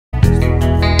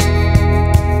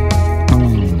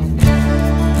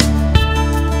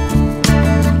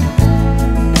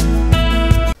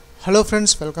Hello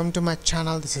friends, welcome to my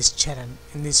channel. This is Charan.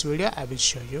 In this video I will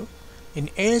show you in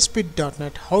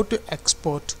ASP.NET how to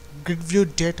export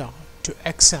Gridview data to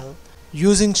Excel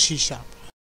using C#.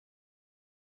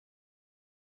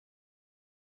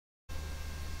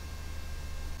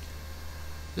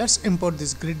 Let's import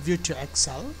this Gridview to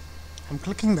Excel. I'm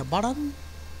clicking the button.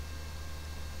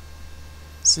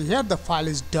 See here the file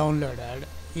is downloaded,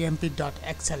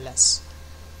 emp.xls.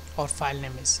 Our file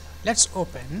name is. Let's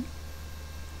open.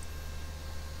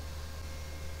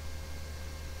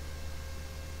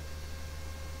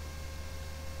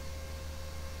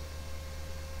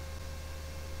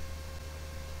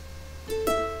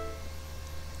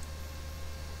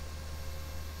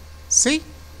 See?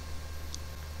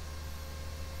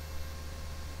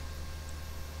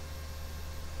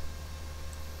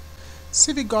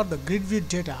 See, we got the Gridview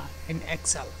data in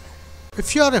Excel.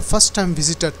 If you are a first time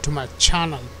visitor to my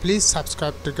channel, please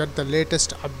subscribe to get the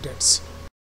latest updates.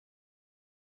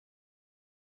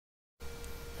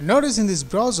 Notice in this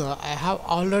browser, I have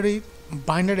already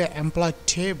binded an employee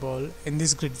table in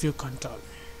this Gridview control.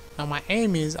 Now my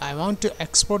aim is I want to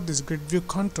export this Gridview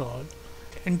control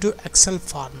into Excel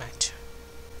format.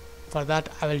 For that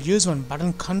I will use one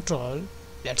button control.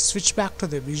 Let's switch back to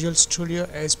the Visual Studio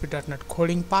ASP.NET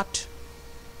coding part.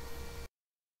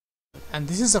 And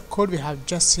this is the code we have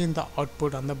just seen the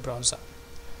output on the browser.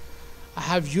 I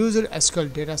have used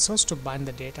SQL data source to bind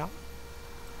the data.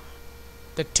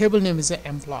 The table name is an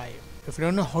employee. If you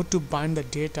don't know how to bind the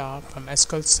data from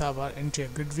SQL server into a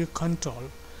Gridview control,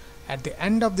 at the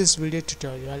end of this video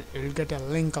tutorial you will get a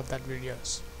link of that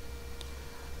videos.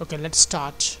 Okay, let's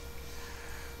start.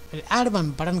 We'll add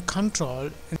one button control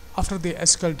after the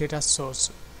SQL data source.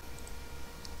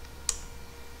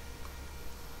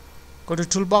 Go to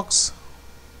Toolbox,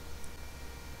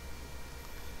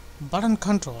 button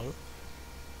control,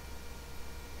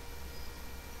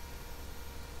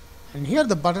 and here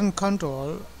the button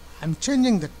control, I'm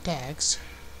changing the text,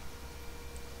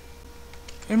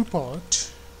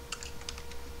 import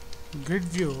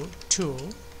Gridview to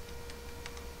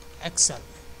Excel.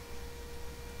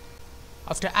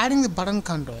 After adding the button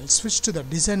control, switch to the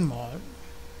design mode,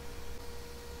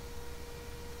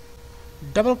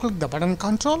 double click the button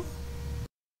control.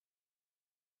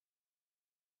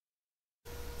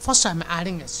 First I'm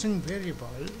adding a string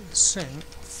variable, string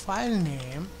file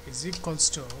name is equals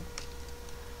to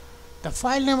the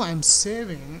file name I'm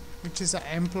saving, which is the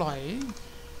employee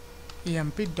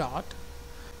emp.xsl,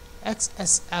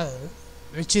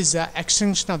 which is the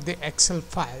extension of the Excel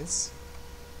files,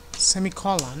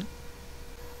 semicolon.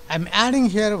 I'm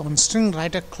adding here one string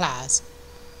writer class.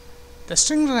 The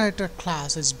string writer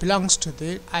class belongs to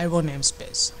the IO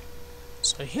namespace.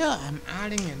 So here I'm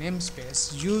adding a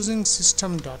namespace using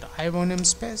system.io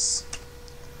namespace.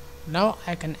 Now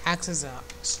I can access a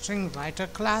string writer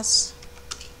class.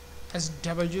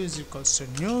 SW is equals to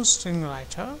new string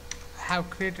writer. I have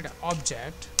created an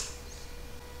object.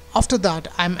 After that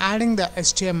I'm adding the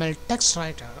HTML text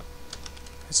writer.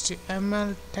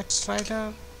 HTML text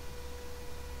writer.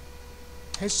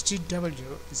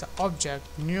 HTW is an object,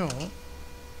 new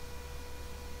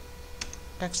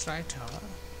text writer.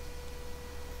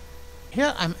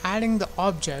 Here I'm adding the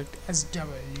object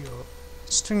SW,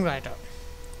 string writer.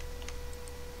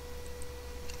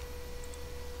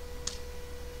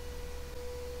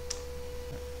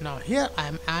 Now here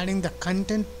I'm adding the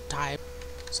content type.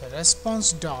 So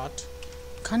response dot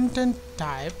content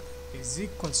type is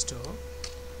equals to,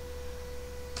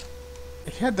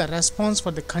 here the response for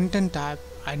the content type,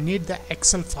 I need the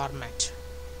Excel format.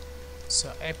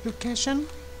 So application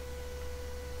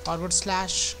 /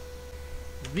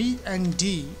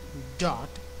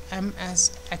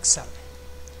 vnd.MSExcel.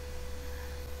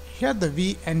 Here the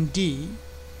vnd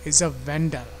is a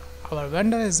vendor. Our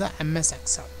vendor is the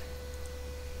MSExcel.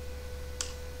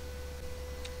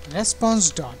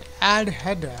 Response.add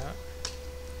header.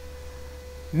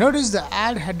 Notice the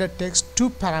add header takes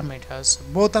two parameters,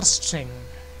 both are string.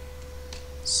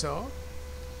 So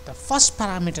the first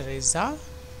parameter is the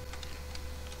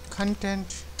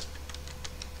content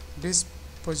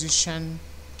disposition.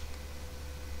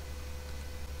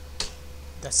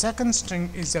 The second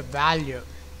string is a value.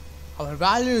 Our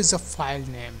value is a file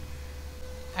name.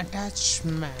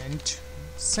 Attachment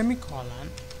semicolon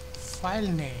file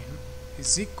name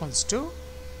is equals to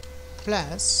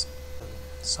plus.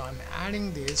 So I'm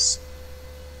adding this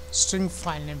string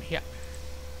file name here.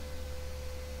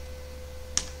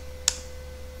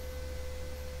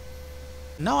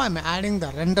 Now I'm adding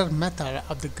the render method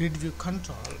of the Gridview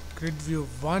control.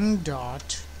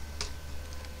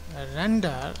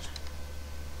 Gridview1.render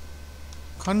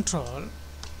control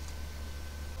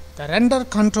The render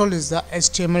control is the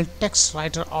HTML text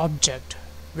writer object,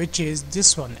 which is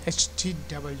this one,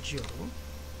 HTW.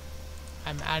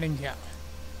 I'm adding here.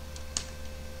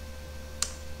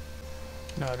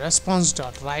 Now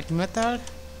response.write method.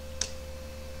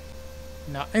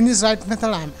 Now in this write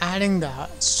method I'm adding the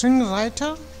string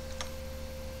writer.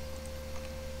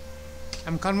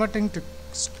 I'm converting to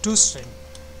toString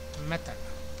method.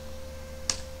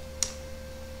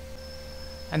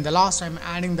 And the last I'm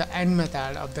adding the end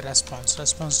method of the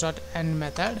response.end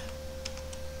method.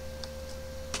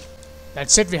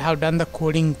 That's it, we have done the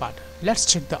coding part. Let's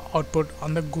check the output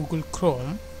on the Google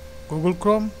Chrome.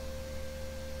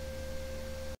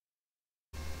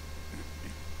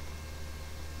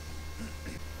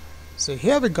 So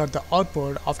here we got the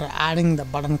output after adding the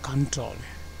button control.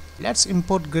 Let's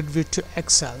import Gridview to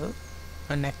Excel.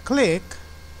 When I click,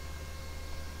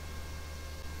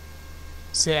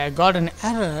 say I got an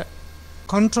error.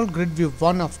 Control Gridview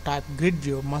 1 of type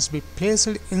Gridview must be placed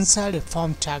inside a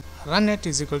form tag runIt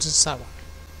is equal to server.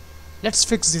 Let's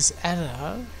fix this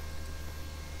error.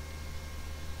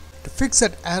 To fix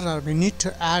that error, we need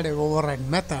to add an override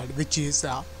method, which is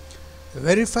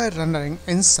verify rendering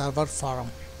in server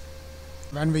form.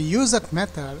 When we use that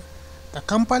method, the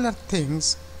compiler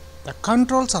thinks the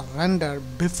controls are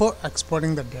rendered before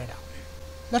exporting the data.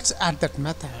 Let's add that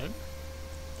method.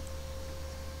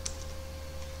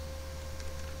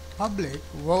 Public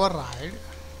override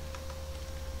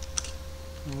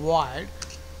void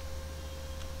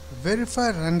verify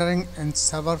rendering in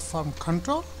server form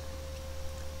control.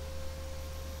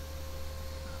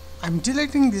 I'm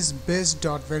deleting this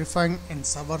base.verifying in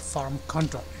server form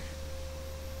control.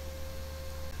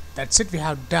 That's it, we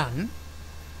have done.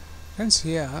 Friends,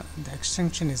 here the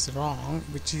extension is wrong,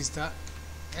 which is the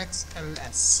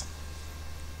XLS.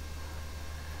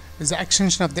 Is the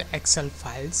extension of the Excel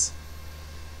files.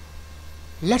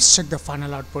 Let's check the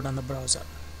final output on the browser.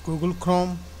 Google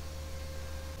Chrome.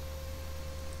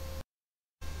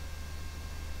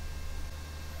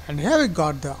 And here we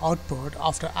got the output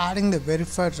after adding the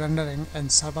verified rendering in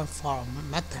server form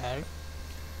method.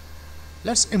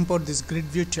 Let's import this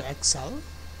Gridview to Excel.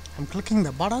 I'm clicking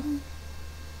the button.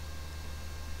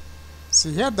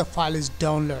 See here the file is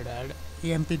downloaded,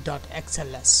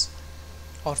 emp.xls.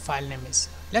 Our file name is.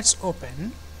 Let's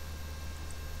open.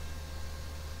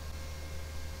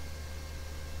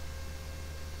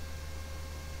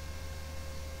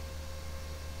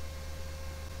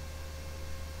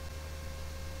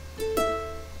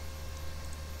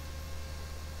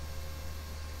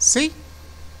 See?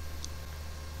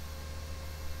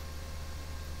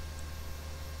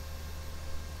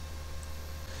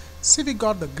 See, we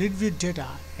got the Gridview data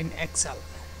in Excel.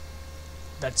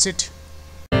 That's it.